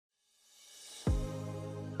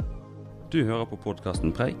Du hører på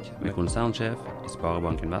podcasten Preik med konsernsjef I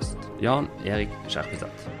Sparebanken Vest, Jan Erik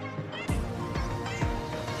Skjerpestedt.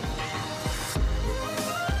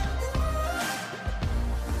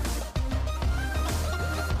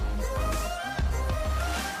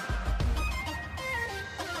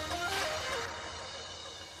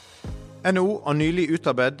 NHO har nylig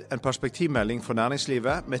utarbeidet en perspektivmelding for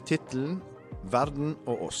næringslivet med titelen «Verden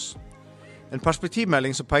og oss». En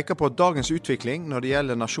perspektivmelding som peker på at dagens utvikling når det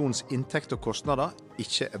gjelder nasjonens inntekt og kostnader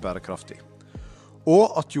ikke bærekraftig.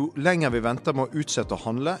 Og at jo lenger vi venter med å utsette å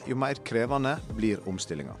handle, jo mer krevende blir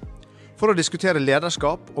omstillinger. For å diskutere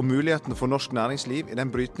lederskap og mulighetene for norsk næringsliv I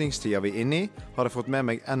den brytningstida vi inne I, har jeg fått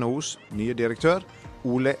med meg NHOs nye direktør,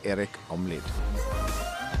 Ole Erik Almlid.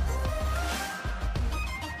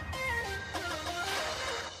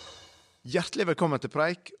 Hjertelig velkommen til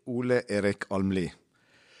Preik, Ole Erik Almlid.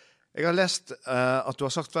 Jeg har lest at du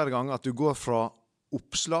har sagt flere ganger at du går fra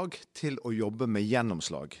oppslag til å jobbe med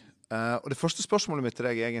gjennomslag. Og det første spørsmålet mitt til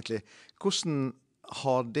deg egentlig, hvordan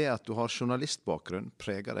har det at du har journalistbakgrunn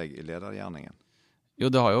preget deg I ledergjerningen?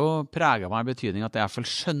 Jo, det har jo preget meg I betydning at jeg I hvert fall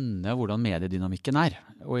skjønner hvordan mediedynamikken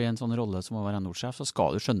Og I en sånn rolle som å være NHO-sjef, så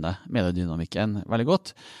skal du skjønne mediedynamikken veldig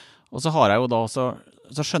godt. Og så har jeg jo da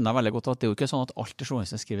så skjønner jeg veldig godt at det er jo ikke sånn at alt det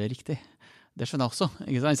journalisten skriver riktig. Det skjønner jeg også,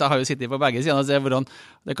 ikke sant? Så jeg har jo sittet på begge sider og ser hvordan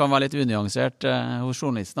det kan være litt unyansert hos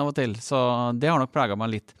journalisten av og til, så det har nok preget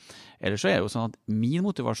meg litt. Ellers så det jo sånn at min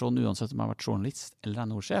motivasjon, uansett om jeg har vært journalist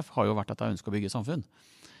eller NHO-sjef, har jo vært at jeg ønsker å bygge samfunn.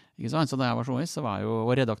 Ikke sant? Så da jeg var journalist, så var jeg jo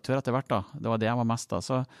og redaktør etter hvert da. Det var det jeg var mest da,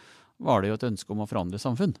 så var det jo et ønske om å forandre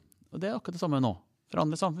samfunn. Og det akkurat det samme nå.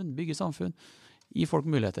 Forandre samfunn, bygge samfunn, gi folk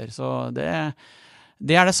muligheter. Så det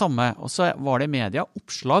det samme, og så var det media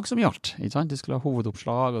oppslag som gjaldt, ikke sant? Det skulle ha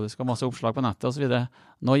hovedoppslag, og det skal ha masse oppslag på nettet og så videre.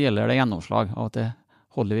 Nå gjelder det gjennomslag, av at det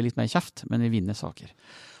holder vi litt mer kjeft, men vi vinner saker.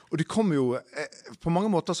 Og du kommer jo, på mange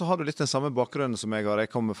måter så har du litt den samme bakgrunnen som jeg har. Jeg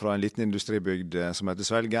kommer fra en liten industribygd som heter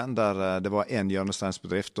Svelgen, der det var en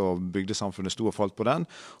hjørnesteinsbedrift, og bygdesamfunnet sto og falt på den.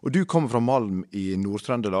 Og du kommer fra Malm I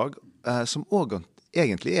Nord-Trøndelag, som også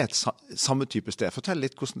egentlig et samme type sted. Fortell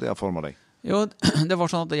litt hvordan det har formet deg. Jo, det var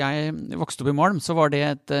sånn at jeg vokste opp I Malm, så var det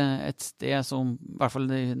et sted som, I hvert fall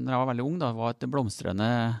når jeg var veldig ung, da, var et blomstrende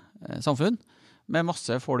samfunn, med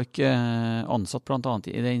masse folk ansatt blant annet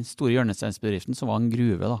I den store hjørnesteinsbedriften som var en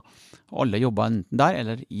gruve da. Og alle jobbet enten der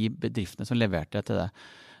eller I bedriftene som leverte til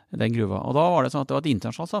den gruva. Og da var det sånn at det var et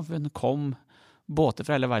internasjonalt samfunn, kom båter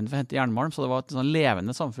fra hele verden for å hente jernmalm, så det var et sånn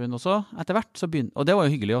levende samfunn også etter hvert. Og det var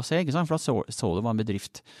jo hyggelig å se, ikke sant? For da så det var en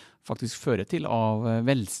bedrift faktisk fører til av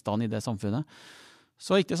velstand I det samfunnet.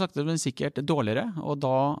 Så gikk det sakte, men sikkert dårligere, og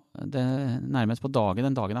da, nærmest på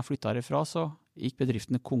den dagen jeg flyttet herifra, så gikk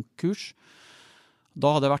bedriften konkurs.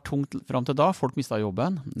 Da hadde det vært tungt frem til da, folk mistet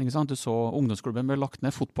jobben, ikke sant? Du så ungdomsklubben ble lagt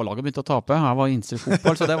ned, fotballaget begynte å tape, jeg var innstilt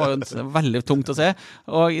fotball, så det var jo veldig tungt å se,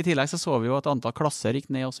 og I tillegg så vi jo at antall klasser gikk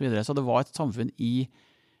ned og så videre, så det var et samfunn I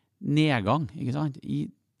nedgang, ikke sant? I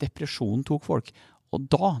depresjon tok folk, og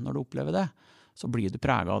da, når du opplever det, så blir du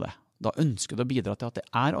preget av det. Da ønsker du å bidra til at det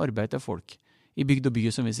arbeid til folk, I bygd og by,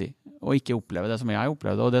 som vi sier, og ikke oppleve det som jeg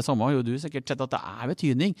opplevde, og det samme har jo du sikkert sett at det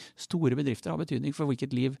betydning, store bedrifter har betydning for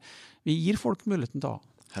hvilket liv vi gir folk muligheten til å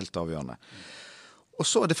ha. Helt avgjørende. Og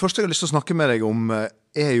så det første jeg har lyst til å snakke med deg om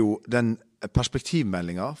jo den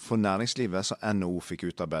perspektivmeldingen for næringslivet som NHO fikk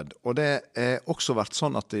utarbeidet. Og det også vært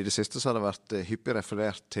sånn at I det siste så har det vært hyppig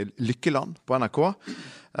referert til Lykkeland på NRK,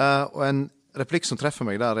 og en replikk som treffer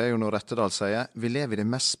meg der jo når Rettedal sier «Vi lever I det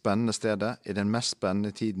mest spennende stedet, I den mest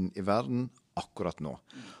spennende tiden I verden, akkurat nå».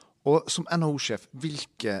 Og som NHO-sjef,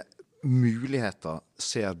 hvilke muligheter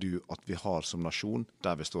ser du at vi har som nasjon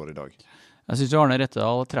der vi står I dag? Jeg synes Arne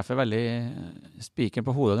Rettedal treffer veldig spiken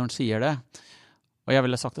på hodet når han sier det. Og jeg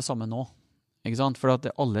ville sagt det samme nå. Ikke sant? For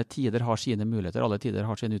at alle tider har sine muligheter, alle tider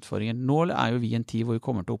har sine utfordringer. Nå jo vi I en tid hvor vi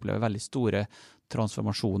kommer til å oppleve veldig store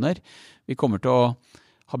transformasjoner. Vi kommer til å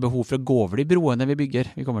ha behov for å gå over de broene vi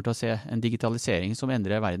bygger. Vi kommer til å se en digitalisering som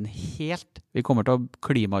endrer verden helt. Vi kommer til å ha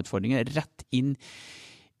klimautfordringer rett inn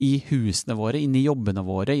I husene våre, inn I jobbene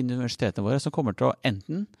våre, inn I universitetene våre, som kommer til å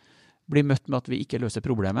enten bli møtt med at vi ikke løser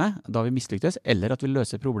problemet, da vi mislyktes, eller at vi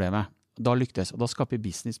løser problemet, da lyktes, og da skaper vi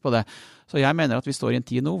business på det. Så jeg mener at vi står I en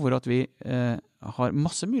tid nå hvor at vi har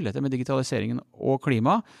masse muligheter med digitaliseringen og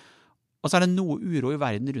klima, og så det noe uro I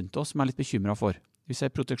verden rundt oss som jeg litt bekymret for. Vi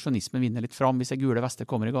ser proteksjonismen vinner litt fram, vi ser gule vester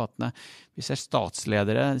kommer I gatene, vi ser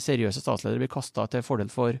seriøse statsledere blir kastet til fordel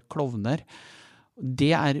for klovner.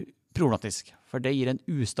 Det problematisk, for det gir en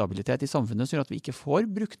ustabilitet I samfunnet som gjør at vi ikke får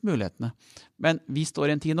brukt mulighetene. Men vi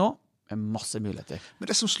står I en tid nå, masse muligheter. Men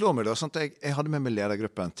det som slår meg da, sånn at jeg hadde med meg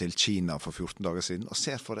ledergruppen til Kina for 14 dager siden, og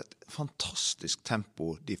ser for et fantastisk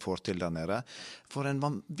tempo de får til der nede. For en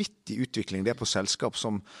vanvittig utvikling det på selskap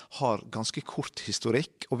som har ganske kort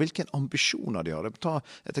historikk, og hvilke ambisjoner de har. Jeg tar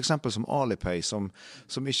et eksempel som Alipay, som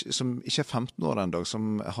ikke 15 år enda,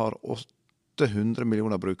 som har 800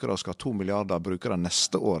 millioner brukere og skal ha 2 milliarder brukere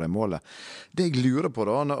neste år målet. Det jeg lurer på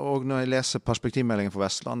da, og når jeg leser perspektivmeldingen for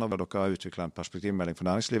Vestland, og dere har utviklet en perspektivmelding for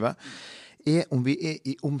næringslivet, om vi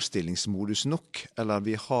i omstillingsmodus nok, eller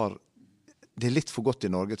det litt for godt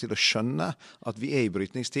i Norge til å skjønne at vi i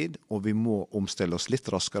brytningstid, og vi må omstille oss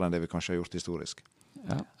litt raskere enn det vi kanskje har gjort historisk.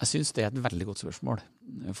 Ja, jeg synes det et veldig godt spørsmål.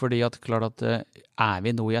 Fordi at klart at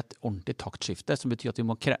vi nå i et ordentlig taktskifte, som betyr at vi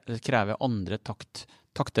må kreve andre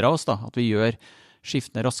takter av oss, da, at vi gjør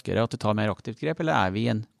skiftene raskere, at vi tar mer aktivt grep, eller vi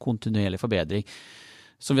i en kontinuerlig forbedring,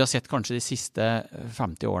 som vi har sett kanskje de siste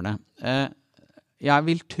 50 årene. Jeg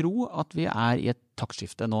vil tro at vi i et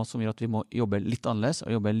taktskifte nå, som gjør at vi må jobbe litt annerledes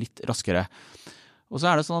og jobbe litt raskere. Og så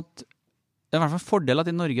det sånn at det i hvert fall en fordel at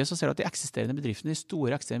i Norge så ser du at de eksisterende bedriftene, de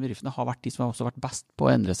store eksisterende bedriftene har vært de som har også vært best på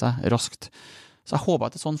å endre seg raskt. Så jeg håper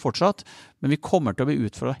at det sånn fortsatt, men vi kommer til å bli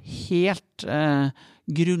utfordret helt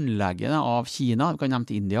grunnleggende av Kina, vi kan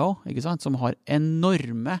nevne India også, ikke sant? Som har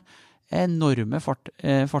enorm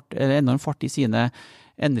fart i sine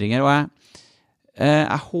endringer, og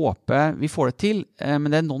jeg håper vi får det til,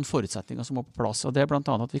 men det noen forutsetninger som må på plass, og det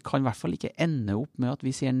blant annet at vi kan i hvert fall ikke ende opp med at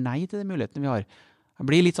vi sier nei til de mulighetene vi har.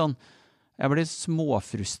 Jeg blir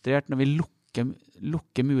småfrustrert når vi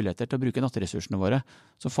lukker muligheter til å bruke naturressursene våre,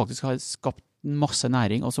 som faktisk har skapt masse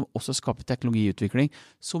næring, og som også skaper teknologiutvikling,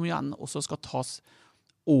 som igjen også skal tas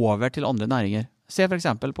over til andre næringer. Se for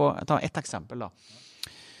eksempel ta et eksempel da.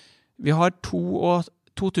 Vi har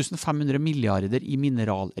 2500 milliarder i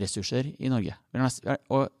mineralressurser i Norge,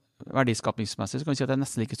 og verdiskapingsmessig så kan vi si at det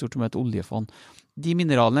nesten like stort som et oljefond. De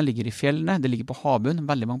mineralene ligger i fjellene, det ligger på havbunnen,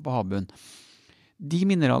 veldig mange på havbunnen. De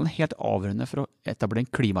mineralene helt avgjørende for å etablere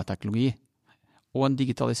en klimateknologi og en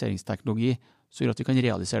digitaliseringsteknologi som gjør at vi kan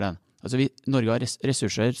realisere den. Altså Norge har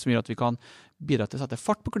ressurser som gjør at vi kan bidra til å sette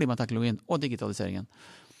fart på klimateknologien og digitaliseringen.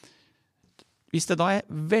 Hvis det da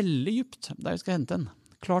veldig dypt der vi skal hente den,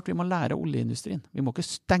 klart vi må lære oljeindustrien. Vi må ikke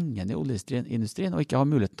stenge ned oljeindustrien og ikke ha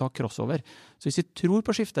mulighet til å ta crossover. Så hvis vi tror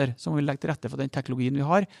på skifter, så må vi legge til rette for den teknologien vi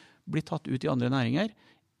har, bli tatt ut i andre næringer,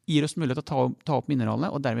 gir oss mulighet til å ta opp mineralene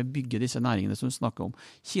og dermed bygge disse næringene som vi snakker om.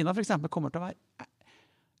 Kina for eksempel kommer til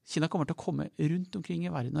å komme rundt omkring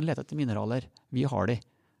i verden og lete etter mineraler. Vi har de.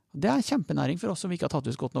 Det en kjempenæring for oss som vi ikke har tatt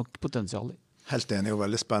ut godt nok potensial i. Helt enig og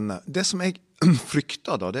veldig spennende. Det som jeg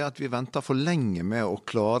frykter da, det at vi venter for lenge med å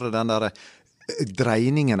klare den der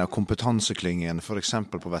dreiningen av kompetanseklyngen, for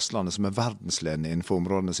eksempel på Vestlandet, som verdensledende innenfor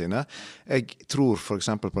områdene sine. Jeg tror for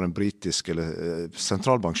eksempel på den britiske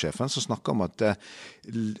sentralbanksjefen som snakker om at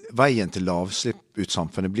veien til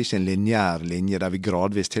lavslipputsamfunnet blir ikke en lineær linje der vi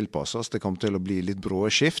gradvis tilpasser oss. Det kommer til å bli litt brå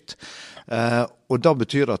skift. Og da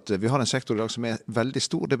betyr at vi har en sektor i dag som veldig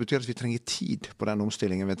stor. Det betyr at vi trenger tid på den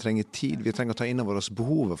omstillingen. Vi trenger å ta inn over oss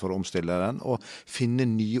behovet for å omstille den, og finne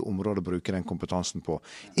nye områder å bruke den kompetansen på.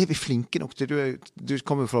 Vi flinke nok til, du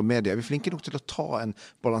kommer fra media, vi flinke nok til å ta en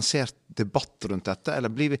balansert debatt rundt dette,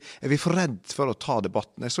 eller vi for redd for å ta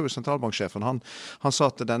debatten? Jeg så jo sentralbanksjefen, han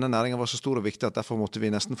sa at denne næringen var så stor og viktig at derfor måtte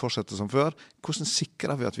vi nesten fortsette som før. Hvordan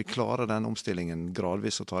sikrer vi at vi klarer den omstillingen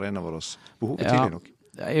gradvis og tar inn over oss behovet tidlig nok?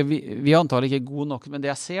 Vi antar ikke god nok, men det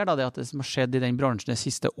jeg ser da, det at det som har skjedd i den bransjen det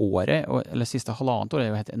siste året, eller siste halvannet år,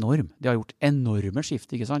 jo helt enorm. De har gjort enorme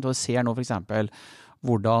skift, ikke sant? Og det ser nå for eksempel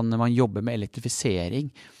hvordan man jobber med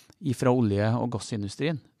elektrifisering fra olje- og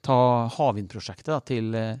gassindustrien. Ta havvindprosjektet da,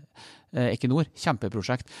 til Equinor,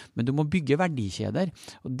 kjempeprosjekt. Men du må bygge verdikjeder,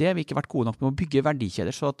 og det har vi ikke vært gode nok. Du må bygge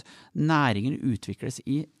verdikjeder så at næringen utvikles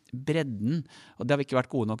i bredden, og det har vi ikke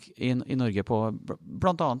vært gode nok i Norge på.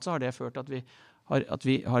 Blant annet så har det ført til at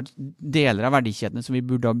vi har deler av verdikjedene som vi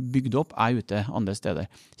burde ha bygd opp, ute andre steder.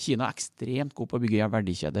 Kina ekstremt god på å bygge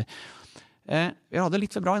verdikjeder. Vi har det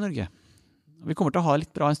litt for bra i Norge. Vi kommer til å ha det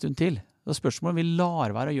litt bra en stund til. Så spørsmålet vi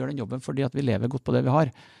lar være å gjøre den jobben fordi at vi lever godt på det vi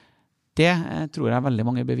har. Det tror jeg veldig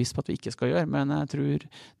mange bevisst på at vi ikke skal gjøre, men jeg tror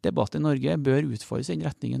debatten i Norge bør utfordres i den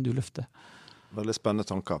retningen du løfter. Veldig spennende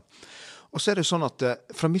tanker. Og så det sånn at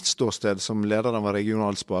fra mitt ståsted som leder av en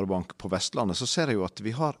regional sparebank på Vestlandet, så ser jeg jo at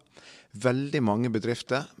vi har veldig mange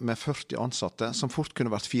bedrifter med 40 ansatte, som fort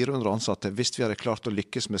kunne vært 400 ansatte hvis vi hadde klart å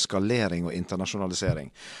lykkes med skalering og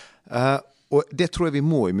internasjonalisering. Og det tror jeg vi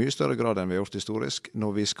må i mye større grad enn vi har gjort historisk,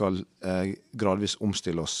 når vi skal gradvis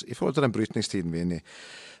omstille oss i forhold til den brytningstiden vi inne i.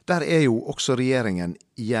 Der jo også regjeringen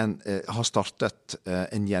har startet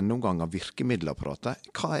en gjennomgang av virkemiddelapparatet.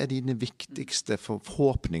 Hva dine viktigste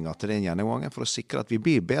forhåpninger til den gjennomgangen for å sikre at vi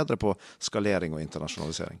blir bedre på skalering og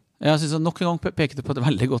internasjonalisering? Jeg synes at nok en gang pekte på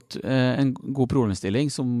en god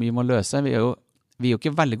problemstilling som vi må løse. Vi er jo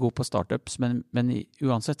ikke veldig gode på startups, men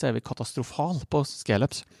uansett så vi katastrofal på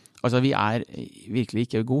scale-ups. Altså vi virkelig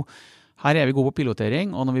ikke gode. Her vi gode på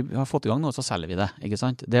pilotering, og når vi har fått i gang noe, så selger vi det, ikke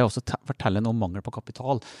sant? Det også forteller noe om mangel på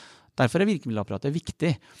kapital. Derfor virkemiddelapparatet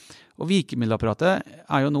viktig. Og virkemiddelapparatet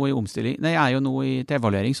jo nå i omstilling, jo nå til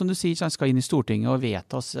evaluering, som du sier, så skal inn i Stortinget og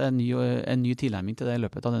vedtas en ny tilnærming til det i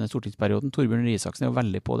løpet av denne stortingsperioden. Torbjørn Røe Isaksen jo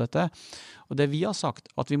veldig på dette. Og det vi har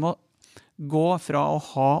sagt, at vi må gå fra å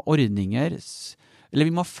ha ordninger, eller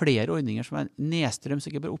vi må ha flere ordninger som nedstrøms,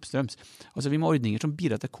 ikke bare oppstrøms. Altså vi må ha ordninger som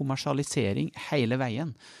bidrar til kommersialisering hele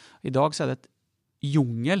veien. I dag så det et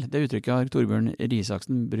jungel, det uttrykket har Torbjørn Røe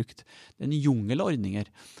Isaksen brukt. Det en jungel av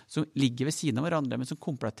ordninger som ligger ved siden av hverandre, men som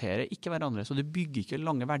kompletterer ikke hverandre, så du bygger ikke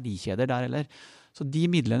lange verdikjeder der heller. Så de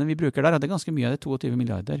midlene vi bruker der, det ganske mye av det, 22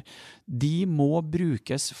 milliarder, de må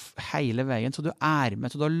brukes hele veien, så du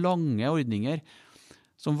med, så du har lange ordninger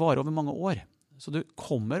som varer over mange år. Så du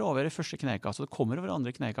kommer over det første kneka, så du kommer over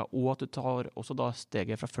andre kneka, og at du tar også da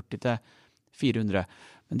steget fra 40 til 400.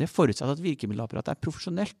 Men det forutsetter at virkemiddelapparatet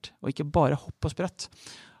profesjonelt, og ikke bare hopp og sprett.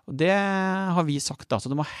 Og det har vi sagt da, så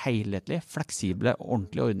du må ha helhetlige, fleksible,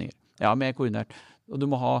 ordentlige ordninger. Ja, mer koordinert. Og du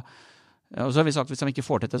må ha, og så har vi sagt, hvis de ikke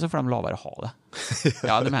får til det, så får de la være å ha det.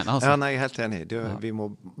 Ja, det mener jeg altså. Ja, nei, jeg er helt enig. Vi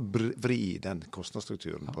må vri den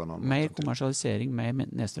kostnadsstrukturen på en annen måte. Mer kommersialisering, mer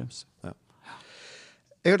nedstrøms. Ja.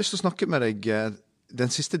 Jeg har lyst til å snakke med deg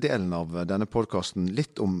den siste delen av denne podcasten,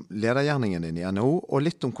 litt om ledergjerningen din i NHO, og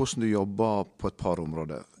litt om hvordan du jobber på et par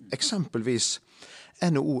områder. Eksempelvis,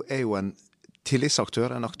 NHO jo en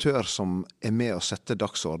tillitsaktør, en aktør som med å sette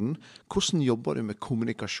dagsorden. Hvordan jobber du med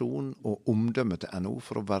kommunikasjon og omdømme til NHO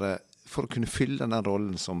for å kunne fylle den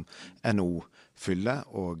rollen som NHO fyller,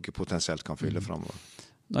 og potensielt kan fylle fremover?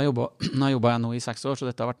 Nå har jeg jobbet i NHO i 6 år, så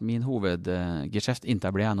dette har vært min hovedgeskjeft inntil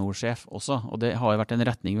jeg ble NHO-sjef også. Og det har vært en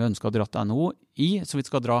retning vi ønsker å dra til NHO i, som vi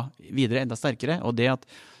skal dra videre enda sterkere, og det at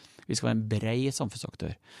vi skal være en bred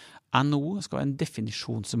samfunnsaktør. NHO skal være en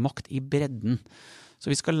definisjonsmakt i bredden. Så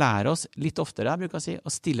vi skal lære oss litt oftere, jeg bruker å si,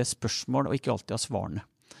 å stille spørsmål og ikke alltid ha svarene.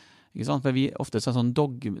 Ikke sant? For vi ofte er sånn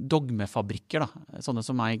dogmefabrikker, da. Sånne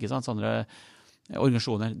som meg, ikke sant? Sånne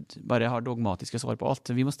organisasjoner bare har dogmatiske svar på alt.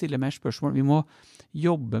 Vi må stille mer spørsmål. Vi må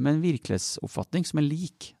jobbe med en virkelighetsoppfatning som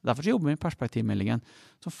lik. Derfor jobber vi med perspektivmeldingen,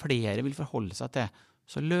 som flere vil forholde seg til.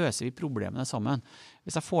 Så løser vi problemene sammen.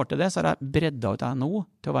 Hvis jeg får til det, så har jeg bredda ut NHO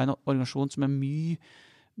til å være en organisasjon som mye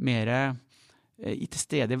mer til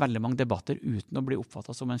stede i veldig mange debatter uten å bli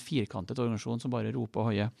oppfattet som en firkantet organisasjon som bare roper og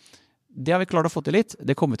høyer. Det har vi klart å få til litt.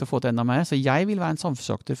 Det kommer vi til å få til enda mer. Så jeg vil være en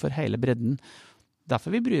samfunnsaktor for hele bredden.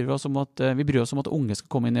 Derfor vi bryr oss om at unge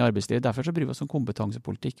skal komme inn i arbeidslivet. Derfor så bryr vi oss om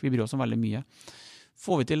kompetansepolitikk. Vi bryr oss om veldig mye.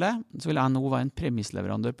 Får vi til det, så vil NHO være en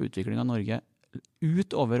premissleverandør på utvikling av Norge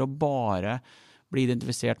utover å bare bli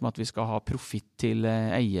identifisert med at vi skal ha profitt til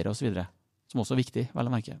eiere og så videre. Som også er viktig, vel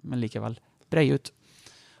å merke, men likevel breie ut.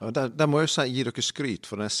 Der må jeg gi dere skryt,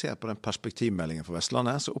 for når jeg ser på den perspektivmeldingen for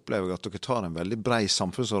Vestlandet, så opplever jeg at dere tar en veldig bred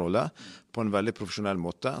samfunnsrolle på en veldig profesjonell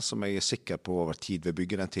måte, som jeg er sikker på over tid vil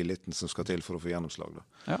bygge den tilliten som skal til for å få gjennomslag. Da.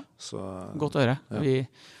 Ja, så, godt å høre. Ja. Vi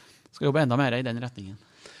skal jobbe enda mer i den retningen.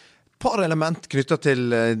 Par element knyttet til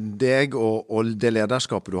deg og det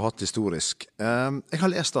lederskapet du har hatt historisk. Jeg har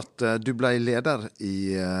lest at du ble leder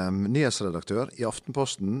i nyhetsredaktør i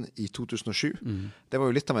Aftenposten i 2007. Det var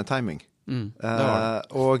jo litt av en timing.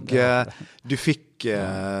 Du fikk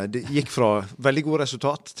det gikk fra veldig god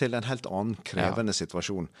resultat til en helt annen krevende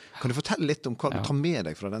situasjon. Kan du fortelle litt om hva du tar med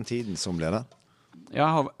deg fra den tiden som leder? Jeg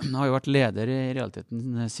har jo vært leder i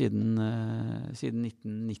realiteten siden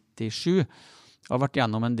 1997. Jeg har vært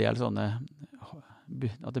gjennom en del sånne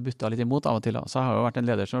at det butta litt imot av og til. Så jeg har jo vært en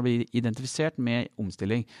leder som har blitt identifisert med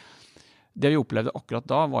omstilling. Det vi opplevde akkurat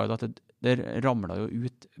da var jo at det ramlet jo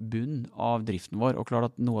ut bunn av driften vår, og klart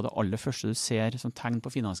at noe av det aller første du ser som tegn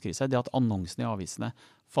på finanskrise, det at annonsene i avisene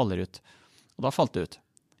faller ut. Og da falt det ut.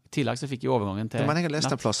 I tillegg så fikk jeg overgangen til Men jeg har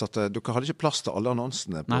lest en plass at dere hadde ikke plass til alle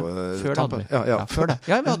annonsene på før det hadde vi. Ja, før det.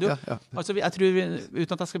 Ja, vi hadde jo. Altså, jeg tror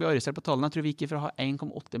uten at jeg skal bli arrestert på tallene, jeg tror vi gikk fra å ha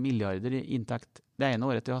 1,8 milliarder i inntekt det ene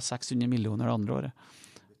året til å ha 600 millioner det andre året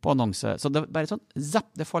på annonse. Så det bare sånn,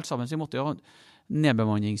 det falt sammen, så vi måtte jo ha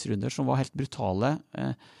nedbemanningsrunder som var helt brutale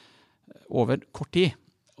over kort tid.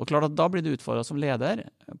 Og klart at da blir du utfordret som leder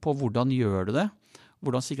på hvordan gjør du det,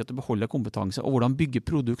 hvordan sikre at du beholder kompetanse, og hvordan bygge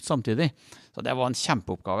produkt samtidig. Så det var en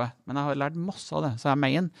kjempeoppgave. Men jeg har lært masse av det. Så jeg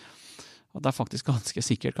mener at jeg faktisk ganske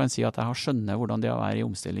sikkert kan si at jeg har skjønnet hvordan det er å være i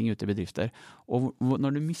omstilling ute i bedrifter. Og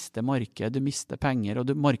når du mister marked, du mister penger,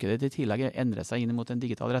 og markedet i tillegg endrer seg inn mot en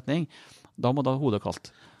digital retning, da må du ha hodet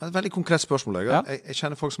kaldt. Det er et veldig konkret spørsmål. Jeg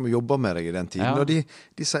kjenner folk som jobber med deg i den tiden, og de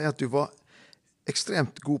sier at du var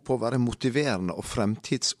ekstremt god på å være motiverende og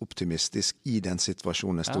fremtidsoptimistisk i den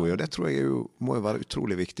situasjonen jeg stod i. Og det tror jeg må jo være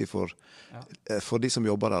utrolig viktig for de som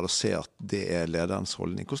jobber der, å se at det er lederens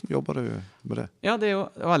holdning. Hvordan jobber du med det? Ja, det er jo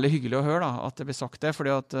veldig hyggelig å høre da, at det blir sagt det,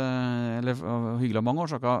 eller hyggelig av mange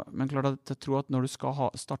årsaker, men klart at jeg tror at når du skal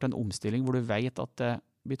starte en omstilling hvor du vet at det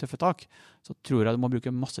blir tøffe tak, så tror jeg du må bruke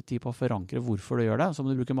masse tid på å forankre hvorfor du gjør det, så må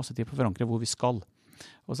du bruke masse tid på å forankre hvor vi skal.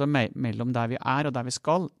 Og så mellom der vi er og der vi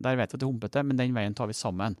skal, der vet vi at det er humpete, men den veien tar vi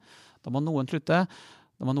sammen. Da må noen slutte,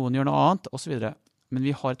 da må noen gjøre noe annet, og så videre. Men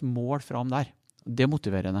vi har et mål fram der. Det er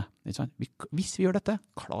motiverende. Hvis vi gjør dette,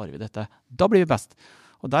 klarer vi dette. Da blir vi best.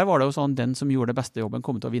 Og der var det jo sånn, den som gjorde det beste jobben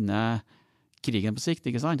kom til å vinne krigen på sikt,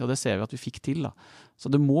 ikke sant? Og det ser vi at vi fikk til da. Så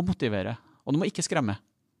du må motivere, og du må ikke skremme.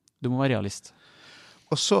 Du må være realist.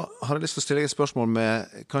 Og så har jeg lyst til å stille deg et spørsmål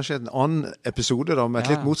med kanskje en annen episode da, med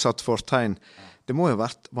et litt motsatt fortegn. Det må jo ha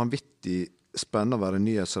vært vanvittig spennende å være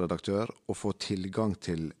nyhetsredaktør og få tilgang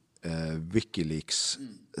til Wikileaks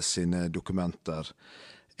sine dokumenter.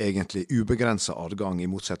 Egentlig ubegrenset adgang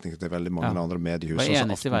i motsetning til veldig mange andre mediehus. Det var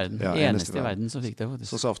eneste i verden. Eneste i verden som fikk det,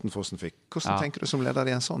 faktisk. Sånn som Aftenposten fikk. Hvordan tenker du som leder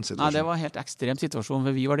i en sånn situasjon? Nei, det var en helt ekstrem situasjon,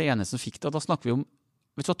 for vi var det eneste som fikk det. Og da snakker vi om,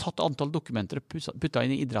 hvis du har tatt antall dokumenter og puttet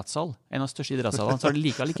inn i idrettssal, en av de største idrettssalene, så har det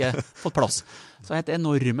likevel ikke fått plass. Så det er helt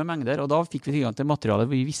enorme mengder, og da fikk vi tilgang til materiale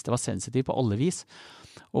hvor vi visste var sensitivt på alle vis,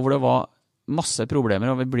 og hvor det var masse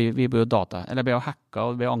problemer, og vi ble jo ble jo hacket,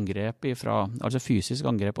 og ble angrep altså fysisk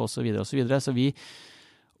angrep og så videre, og så videre. Så vi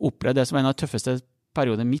opplevde det som en av de tøffeste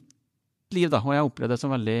periodene i mitt liv, da, og jeg opplevde det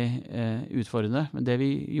som veldig utfordrende. Men det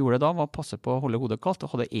vi gjorde da var å passe på å holde hodet kaldt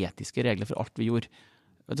og ha etiske regler for alt vi gjorde.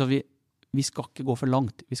 Altså vi skal ikke gå for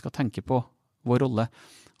langt, vi skal tenke på vår rolle.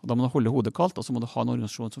 Og da må du holde hodet kaldt, og så må du ha en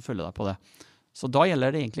organisasjon som følger deg på det. Så da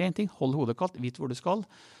gjelder det egentlig en ting, hold hodet kaldt, vit hvor du skal,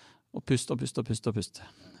 og pust og pust og pust og pust.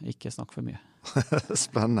 Ikke snakk for mye.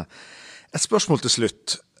 Spennende. Et spørsmål til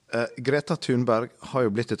slutt. Greta Thunberg har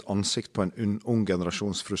jo blitt et ansikt på en ung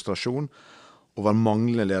generasjons frustrasjon over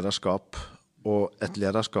manglende lederskap, og et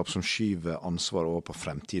lederskap som skyver ansvar over på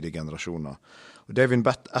fremtidige generasjoner. Og David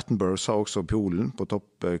Attenborough sa også på Polen, på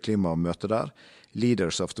topp klimamøtet der,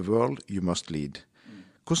 «Leaders of the world, you must lead».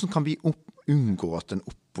 Hvordan kan vi unngå at den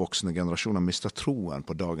oppvoksende generasjonen mister troen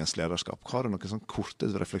på dagens lederskap? Har du noen sånn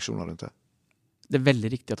korte refleksjoner rundt det? Det er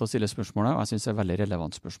veldig riktig at du stiller spørsmålet, og jeg synes det er et veldig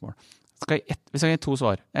relevant spørsmål. Vi skal gi 2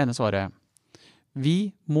 svar. Ene svaret er,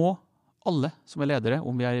 vi må alle som er ledere,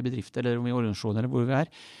 om vi er i bedrifter eller om vi er i organisasjoner eller hvor vi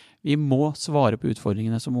er, vi må svare på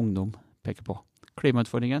utfordringene som ungdom peker på.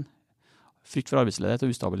 Klimautfordringen, frykt for arbeidsledighet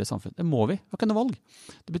og ustabile samfunn. Det må vi, vi har ikke noe valg.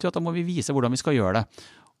 Det betyr at da må vi vise hvordan vi skal gjøre det.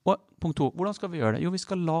 Og punkt 2, hvordan skal vi gjøre det? Jo, vi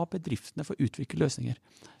skal la bedriftene få utvikle løsninger.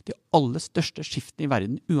 De aller største skiftene i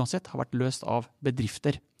verden uansett har vært løst av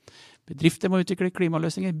bedrifter. Bedrifter må utvikle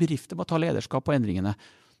klimaløsninger, bedrifter må ta lederskap på endringene.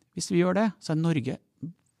 Hvis vi gjør det, så er Norge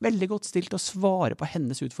veldig godt stilt til å svare på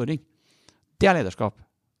hennes utfordring. Det er lederskap.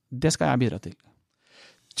 Det skal jeg bidra til.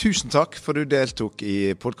 Tusen takk for du deltok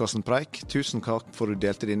i podcasten Preik. Tusen takk for du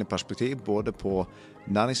delte dine perspektiv, både på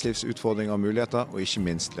næringslivsutfordringer og muligheter, og ikke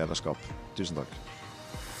minst lederskap. Tusen takk.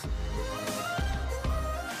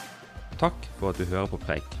 Takk for at du hører på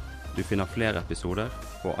Preik. Du finner flere episoder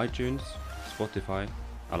på iTunes, Spotify,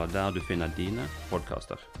 eller der du finner dine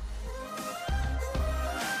podcaster.